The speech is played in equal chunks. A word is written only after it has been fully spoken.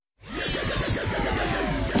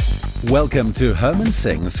Welcome to Herman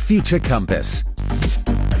Singh's Future Compass.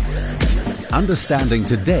 Understanding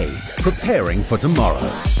today, preparing for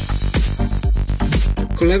tomorrow.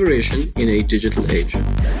 Collaboration in a digital age.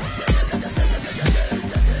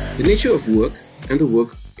 The nature of work and the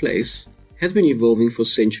workplace has been evolving for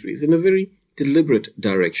centuries in a very deliberate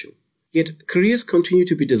direction. Yet careers continue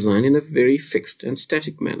to be designed in a very fixed and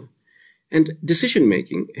static manner, and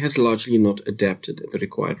decision-making has largely not adapted at the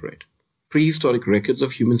required rate. Prehistoric records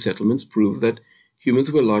of human settlements prove that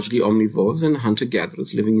humans were largely omnivores and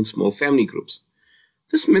hunter-gatherers living in small family groups.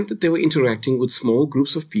 This meant that they were interacting with small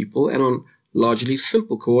groups of people and on largely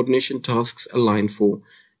simple coordination tasks aligned for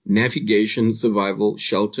navigation, survival,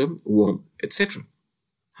 shelter, warmth, etc.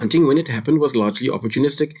 Hunting, when it happened, was largely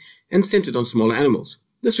opportunistic and centered on smaller animals.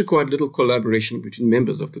 This required little collaboration between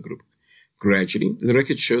members of the group. Gradually, the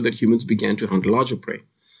records show that humans began to hunt larger prey,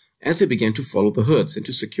 as they began to follow the herds and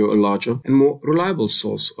to secure a larger and more reliable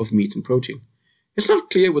source of meat and protein. It's not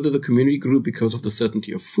clear whether the community grew because of the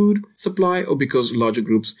certainty of food supply or because larger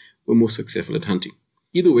groups were more successful at hunting.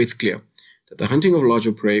 Either way, it's clear that the hunting of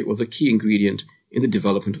larger prey was a key ingredient in the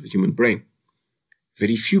development of the human brain.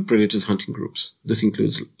 Very few predators hunt in groups. This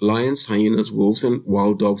includes lions, hyenas, wolves, and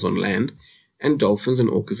wild dogs on land, and dolphins and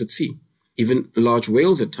orcas at sea. Even large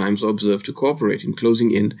whales at times are observed to cooperate in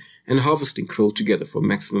closing in and harvesting krill together for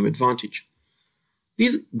maximum advantage.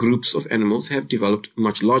 These groups of animals have developed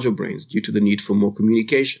much larger brains due to the need for more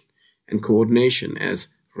communication and coordination, as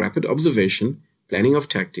rapid observation, planning of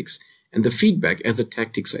tactics, and the feedback as the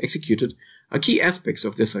tactics are executed are key aspects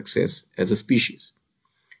of their success as a species.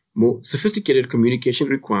 More sophisticated communication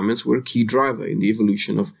requirements were a key driver in the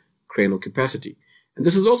evolution of cranial capacity, and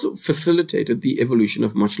this has also facilitated the evolution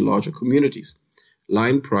of much larger communities.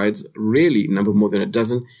 Lion prides rarely number more than a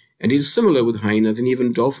dozen, and it is similar with hyenas and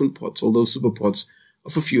even dolphin pods, although superpods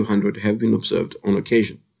of a few hundred have been observed on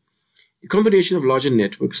occasion. The combination of larger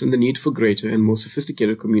networks and the need for greater and more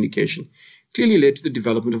sophisticated communication clearly led to the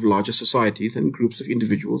development of larger societies and groups of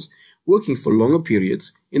individuals working for longer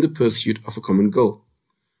periods in the pursuit of a common goal.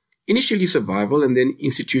 Initially survival, and then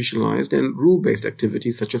institutionalized and rule-based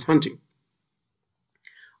activities such as hunting.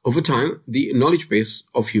 Over time, the knowledge base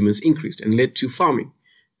of humans increased and led to farming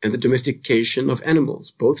and the domestication of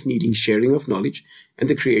animals, both needing sharing of knowledge and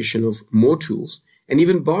the creation of more tools, and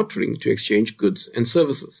even bartering to exchange goods and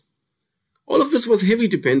services. All of this was heavily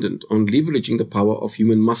dependent on leveraging the power of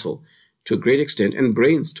human muscle to a great extent and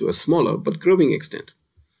brains to a smaller but growing extent.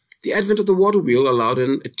 The advent of the water wheel allowed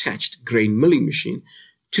an attached grain milling machine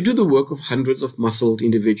to do the work of hundreds of muscled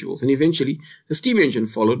individuals, and eventually the steam engine,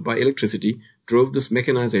 followed by electricity, drove this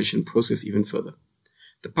mechanization process even further.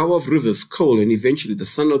 The power of rivers, coal, and eventually the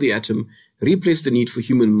sun or the atom replaced the need for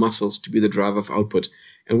human muscles to be the driver of output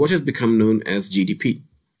and what has become known as GDP.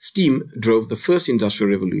 Steam drove the first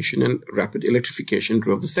industrial revolution, and rapid electrification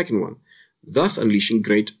drove the second one, thus unleashing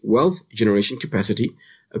great wealth generation capacity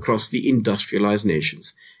across the industrialized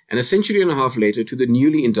nations, and a century and a half later to the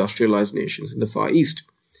newly industrialized nations in the Far East.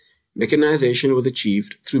 Mechanization was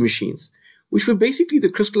achieved through machines, which were basically the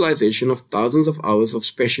crystallization of thousands of hours of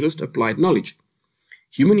specialist applied knowledge.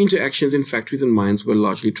 Human interactions in factories and mines were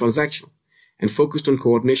largely transactional and focused on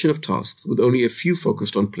coordination of tasks, with only a few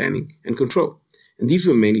focused on planning and control. And these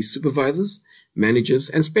were mainly supervisors, managers,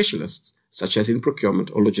 and specialists, such as in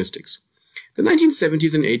procurement or logistics. The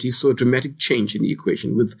 1970s and 80s saw a dramatic change in the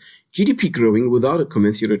equation, with GDP growing without a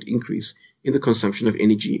commensurate increase in the consumption of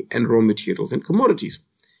energy and raw materials and commodities,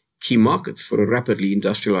 key markets for a rapidly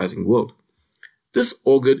industrializing world. This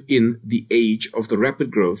augured in the age of the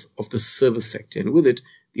rapid growth of the service sector, and with it,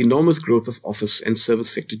 the enormous growth of office and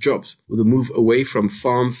service sector jobs, with a move away from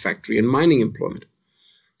farm, factory, and mining employment.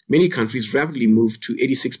 Many countries rapidly moved to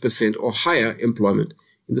 86% or higher employment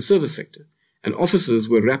in the service sector, and offices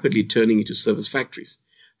were rapidly turning into service factories,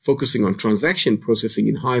 focusing on transaction processing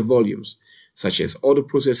in high volumes, such as order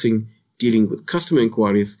processing, dealing with customer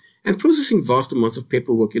inquiries, and processing vast amounts of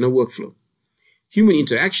paperwork in a workflow. Human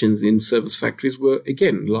interactions in service factories were,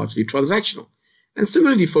 again, largely transactional, and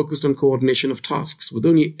similarly focused on coordination of tasks, with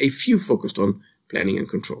only a few focused on planning and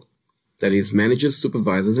control. That is, managers,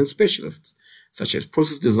 supervisors, and specialists, such as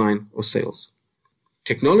process design or sales.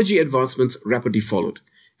 Technology advancements rapidly followed,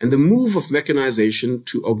 and the move of mechanization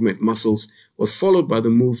to augment muscles was followed by the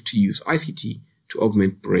move to use ICT to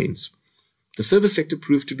augment brains. The service sector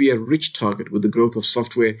proved to be a rich target, with the growth of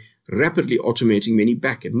software rapidly automating many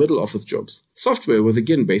back and middle office jobs. Software was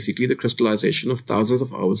again basically the crystallization of thousands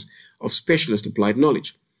of hours of specialist applied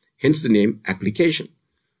knowledge, hence the name application.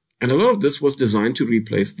 And a lot of this was designed to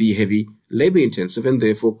replace the heavy, labor-intensive and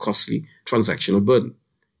therefore costly transactional burden.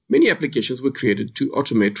 Many applications were created to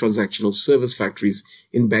automate transactional service factories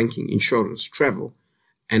in banking, insurance, travel,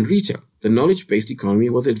 and retail. The knowledge-based economy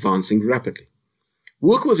was advancing rapidly.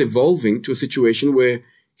 Work was evolving to a situation where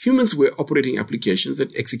humans were operating applications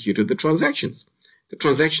that executed the transactions. The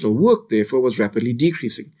transactional work, therefore, was rapidly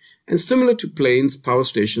decreasing. And similar to planes, power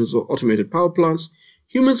stations, or automated power plants,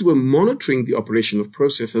 humans were monitoring the operation of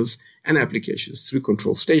processes and applications through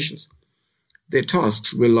control stations. Their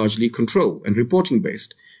tasks were largely control and reporting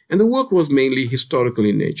based, and the work was mainly historical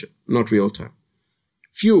in nature, not real-time.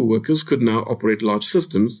 Fewer workers could now operate large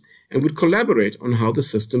systems and would collaborate on how the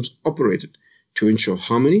systems operated to ensure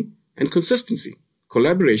harmony and consistency.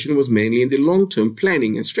 Collaboration was mainly in the long-term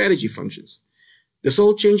planning and strategy functions. This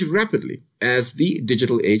all changed rapidly as the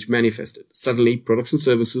digital age manifested. Suddenly, products and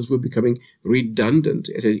services were becoming redundant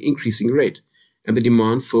at an increasing rate, and the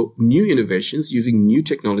demand for new innovations using new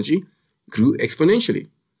technology grew exponentially.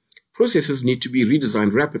 Processes need to be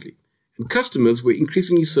redesigned rapidly, and customers were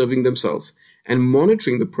increasingly serving themselves and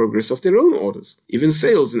monitoring the progress of their own orders. Even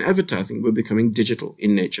sales and advertising were becoming digital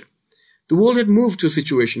in nature. The world had moved to a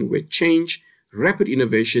situation where change, rapid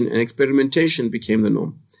innovation, and experimentation became the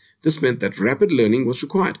norm. This meant that rapid learning was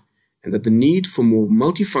required, and that the need for more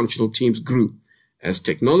multifunctional teams grew as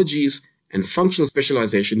technologies and functional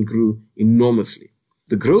specialization grew enormously.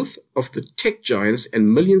 The growth of the tech giants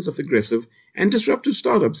and millions of aggressive and disruptive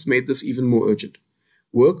startups made this even more urgent.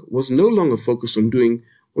 Work was no longer focused on doing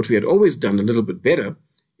what we had always done a little bit better.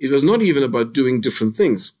 It was not even about doing different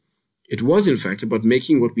things. It was, in fact, about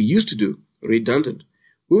making what we used to do redundant.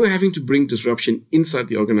 We were having to bring disruption inside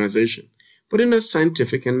the organization, but in a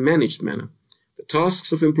scientific and managed manner. The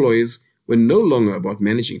tasks of employees were no longer about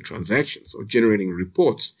managing transactions or generating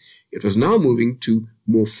reports. It was now moving to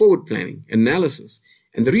more forward planning, analysis,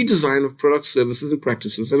 and the redesign of products, services, and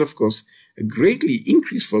practices, and of course, a greatly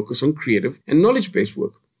increased focus on creative and knowledge-based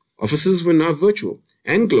work. Offices were now virtual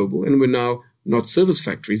and global and were now not service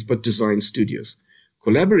factories but design studios.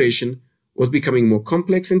 Collaboration was becoming more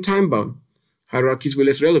complex and time-bound. Hierarchies were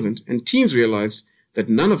less relevant, and teams realized that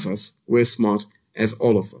none of us were as smart as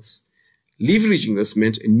all of us. Leveraging this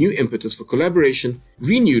meant a new impetus for collaboration,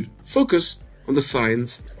 renewed focus on the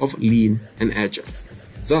science of lean and agile,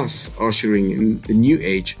 thus ushering in the new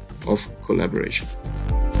age of collaboration.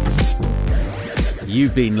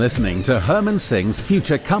 You've been listening to Herman Singh's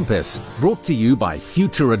Future Compass, brought to you by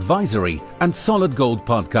Future Advisory and Solid Gold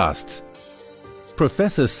Podcasts.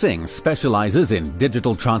 Professor Singh specializes in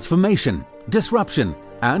digital transformation, disruption,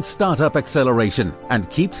 and startup acceleration, and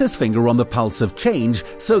keeps his finger on the pulse of change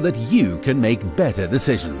so that you can make better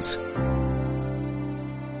decisions.